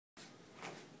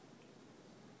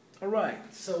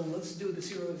Alright, so let's do the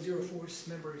zero force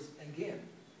members again.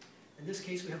 In this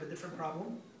case, we have a different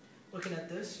problem. Looking at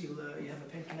this, you have a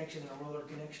pin connection and a roller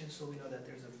connection, so we know that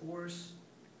there's a force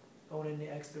going in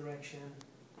the x direction,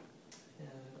 and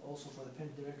also for the pin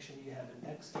direction, you have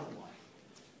an x and a y.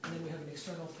 And then we have an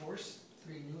external force,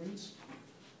 3 newtons.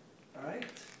 Alright,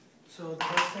 so the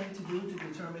best thing to do to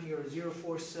determine your zero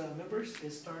force members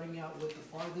is starting out with the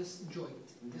farthest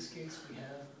joint. In this case, we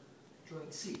have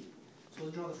joint C. So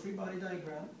we'll draw the free body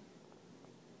diagram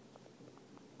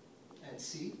at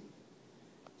C.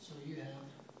 So you have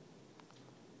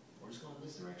force going in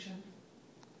this direction, and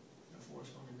a force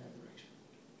going in that direction.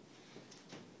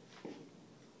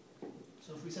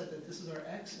 So if we set that this is our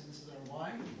x and this is our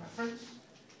y reference,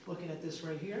 looking at this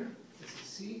right here, this is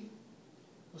C.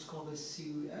 Let's call this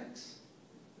CX,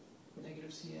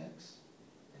 negative CX,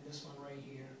 and this one right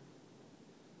here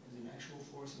is an actual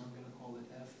force, and I'm going to call it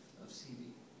F of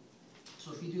CB.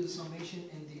 So if you do the summation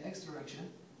in the x direction,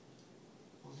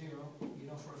 well, 0, you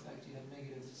know for a fact you have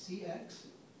negative CX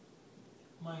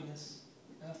minus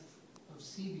F of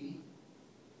CB,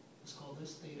 let's call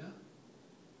this theta,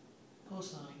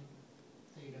 cosine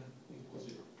theta equals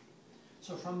 0.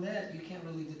 So from that, you can't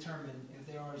really determine if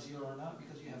they are 0 or not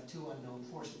because you have 2 unknown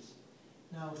forces.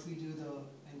 Now if we do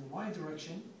in the y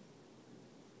direction,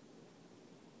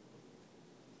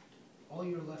 all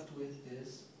you're left with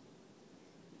is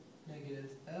negative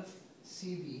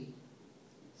FCB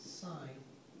sine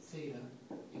theta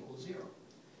equals 0.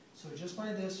 So just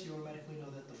by this, you automatically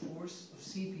know that the force of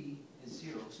CP is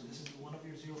 0. So this is one of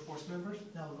your zero force members.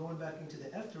 Now going back into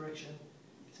the F direction,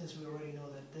 since we already know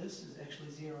that this is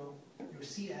actually 0, your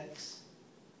CX,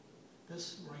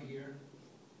 this right here,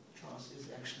 Truss, is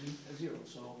actually a 0.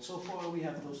 So far we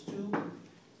have those 2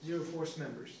 zero force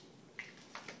members.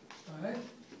 Alright?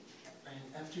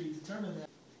 And after you determine that,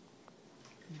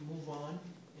 you move on,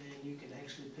 and you can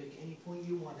actually pick any point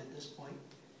you want at this point.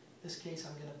 In this case,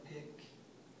 I'm going to pick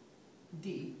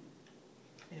D.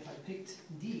 And if I picked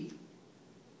D,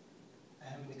 I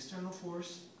have an external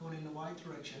force going in the y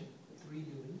direction, 3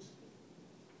 newtons.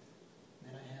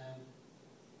 Then I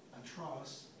have a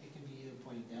truss. It can be either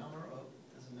pointing down or up,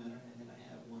 doesn't matter. And then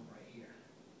I have one right here.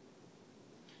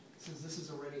 Since this is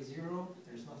already 0,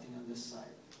 there's nothing on this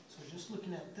side. So just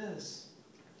looking at this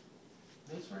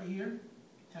right here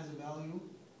has a value.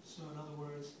 So in other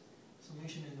words,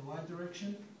 summation in the y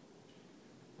direction,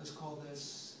 let's call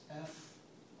this F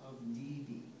of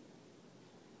dB.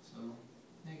 So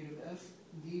negative F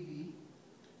dB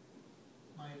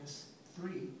minus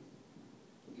 3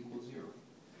 equals 0.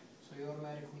 So you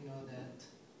automatically know that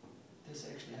this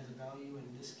actually has a value.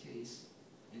 In this case,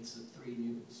 it's a 3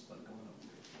 newtons, but going up.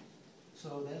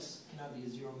 So this cannot be a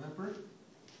 0 member.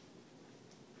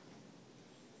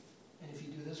 And if you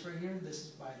do this right here, this is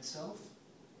by itself.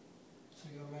 So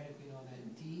you automatically know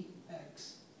that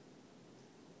dx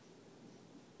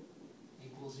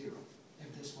equals 0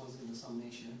 if this was in the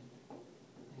summation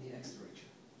in the x direction.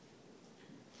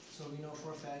 So we know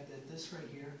for a fact that this right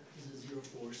here is a zero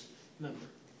force member.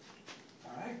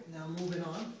 Alright, now moving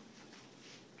on,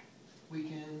 we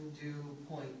can do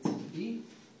point B.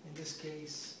 In this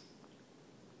case,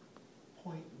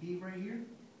 point B right here.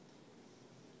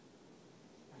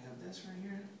 We have this right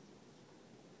here,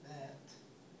 that,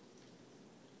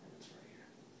 and this right here.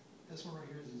 This one right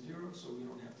here is a 0, so we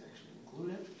don't have to actually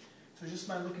include it. So just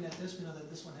by looking at this, we know that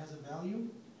this one has a value,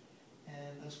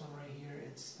 and this one right here,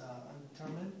 it's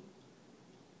undetermined,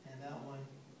 and that one,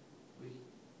 we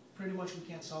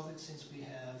can't solve it since we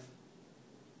have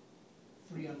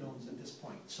 3 unknowns at this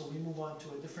point. So we move on to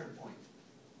a different point.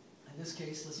 In this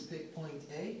case, let's pick point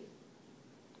A.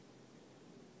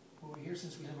 Over here,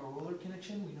 since we have a roller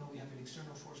connection, we know we have an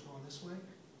external force going this way,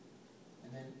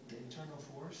 and then the internal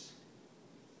force,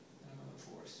 and another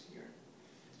force here.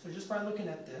 So just by looking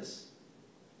at this,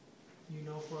 you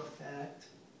know for a fact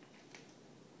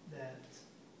that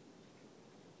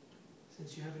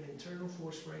since you have an internal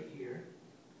force right here,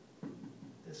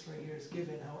 this right here is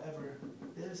given, however,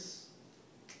 this,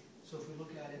 so if we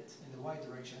look at it in the y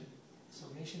direction,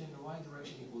 summation in the y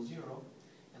direction equals 0,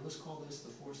 and let's call this the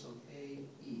force of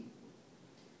AE.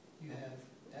 You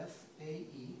have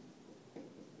FAE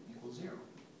equals 0.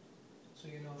 So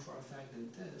you know for a fact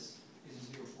that this is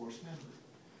a zero force member.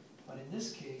 But in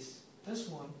this case, this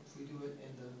one, if we do it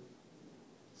in the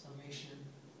summation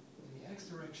in the x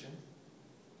direction,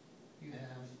 you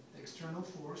have the external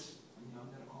force, I'm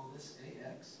going to call this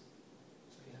AX.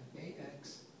 So you have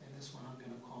AX, and this one I'm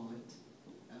going to call it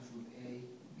F of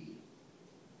AB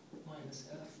minus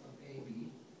F of AB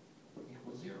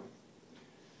equals 0.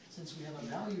 Since we have a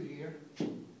value here,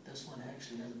 This one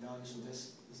actually has a value, so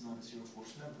this is not a zero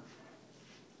force member.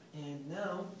 And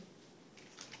now,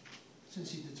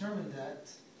 since you determined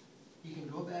that, you can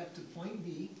go back to point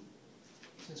B,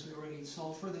 since we already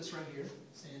solved for this right here,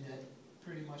 saying that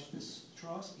pretty much this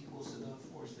truss equals to the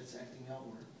force that's acting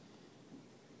outward.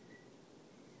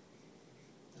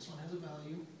 This one has a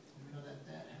value, and we know that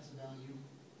that has a value,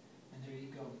 and there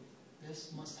you go.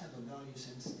 This must have a value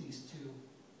since these two,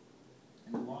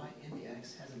 and the y and the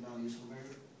x has a value, so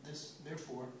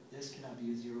therefore this cannot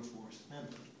be a zero force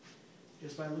member.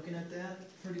 Just by looking at that,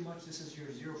 pretty much this is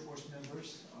your zero force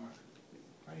members are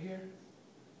right here,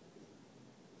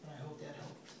 and I hope that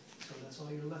helped. So that's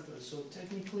all you're left with. So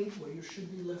technically what you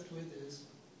should be left with is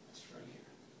this right here.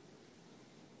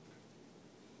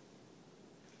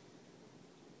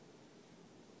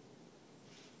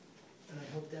 And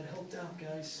I hope that helped out,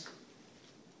 guys.